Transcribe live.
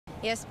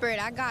Yes, Britt,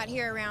 I got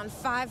here around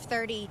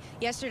 5:30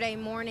 yesterday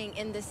morning,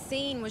 and the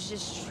scene was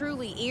just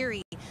truly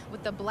eerie.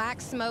 With the black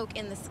smoke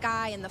in the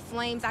sky and the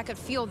flames, I could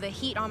feel the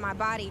heat on my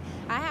body.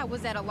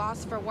 Was at a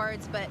loss for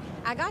words, but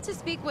I got to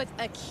speak with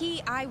a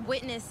key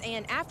eyewitness,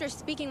 and after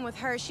speaking with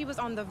her, she was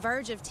on the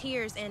verge of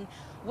tears, and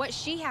what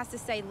she has to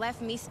say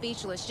left me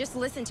speechless. Just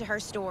listen to her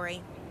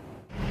story.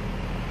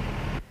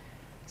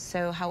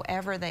 So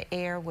however the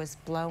air was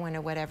blowing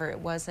or whatever, it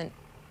wasn't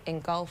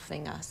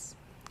engulfing us.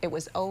 It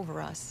was over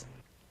us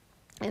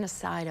and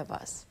aside of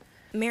us.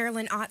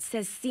 Marilyn Ott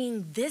says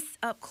seeing this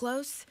up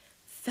close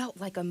felt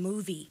like a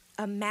movie.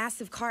 A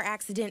massive car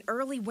accident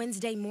early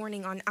Wednesday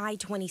morning on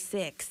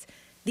I-26.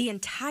 The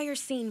entire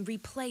scene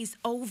replays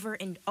over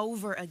and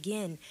over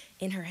again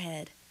in her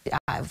head.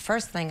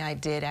 First thing I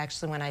did,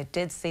 actually, when I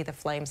did see the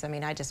flames,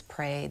 I just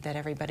prayed that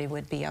everybody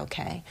would be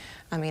okay.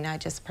 I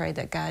just prayed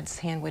that God's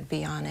hand would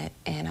be on it,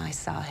 and I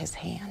saw his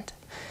hand.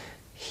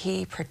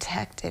 He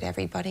protected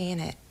everybody in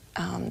it,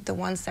 the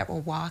ones that were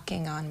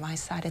walking on my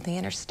side of the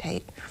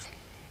interstate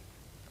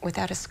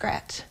without a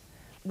scratch.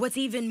 What's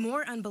even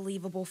more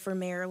unbelievable for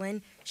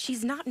Marilyn,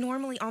 she's not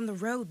normally on the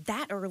road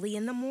that early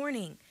in the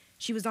morning.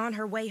 She was on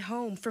her way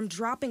home from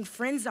dropping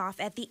friends off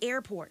at the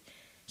airport.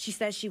 She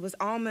says she was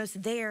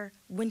almost there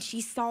when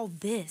she saw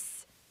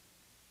this.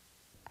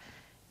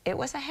 It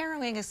was a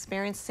harrowing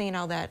experience seeing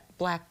all that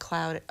black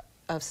cloud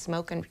of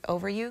smoke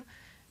over you.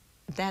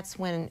 That's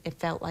when it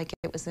felt like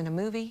it was in a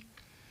movie.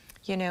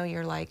 You know,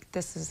 you're like,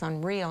 this is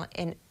unreal.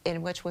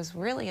 And which was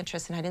really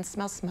interesting. I didn't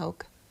smell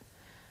smoke.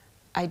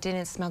 I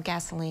didn't smell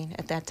gasoline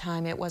at that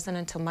time. It wasn't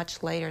until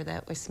much later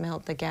that we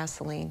smelled the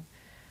gasoline.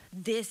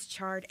 This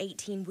charred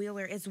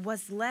 18-wheeler is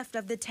what's left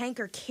of the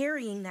tanker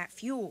carrying that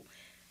fuel.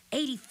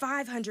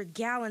 8,500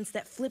 gallons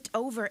that flipped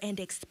over and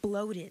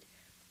exploded.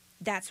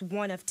 That's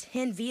one of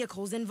 10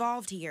 vehicles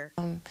involved here.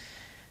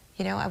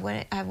 You know, I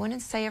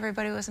wouldn't say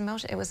everybody was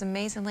emotional. It was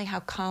amazingly how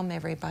calm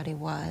everybody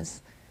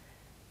was.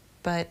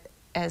 But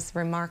as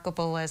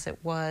remarkable as it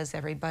was,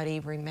 everybody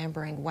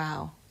remembering,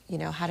 wow, you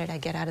know, how did I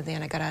get out of there?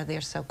 And I got out of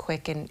there so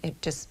quick, and it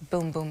just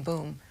boom, boom,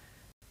 boom.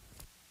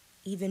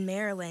 Even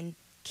Marilyn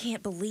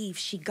can't believe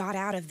she got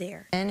out of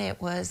there. And it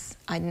was,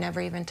 I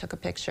never even took a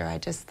picture. I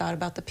just thought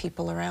about the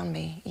people around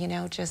me, you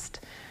know,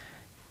 just,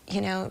 you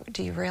know,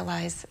 do you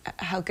realize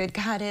how good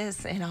God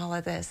is in all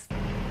of this?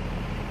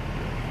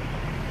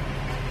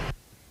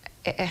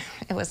 It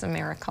was a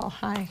miracle.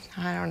 I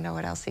don't know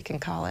what else you can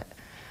call it.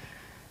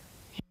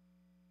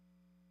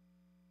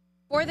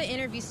 Before the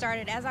interview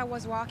started, as I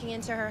was walking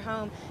into her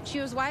home, she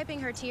was wiping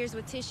her tears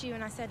with tissue,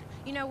 and I said,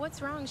 you know,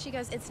 what's wrong? She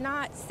goes, it's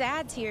not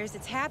sad tears,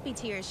 it's happy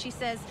tears. She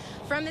says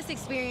from this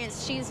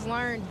experience, she's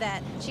learned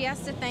that she has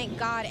to thank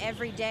God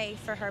every day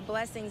for her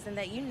blessings, and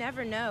that you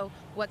never know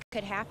what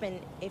could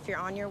happen if you're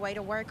on your way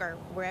to work or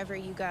wherever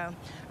you go.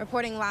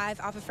 Reporting live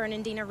off of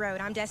Fernandina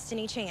Road, I'm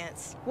Destiny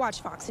Chance.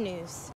 Watch Fox News.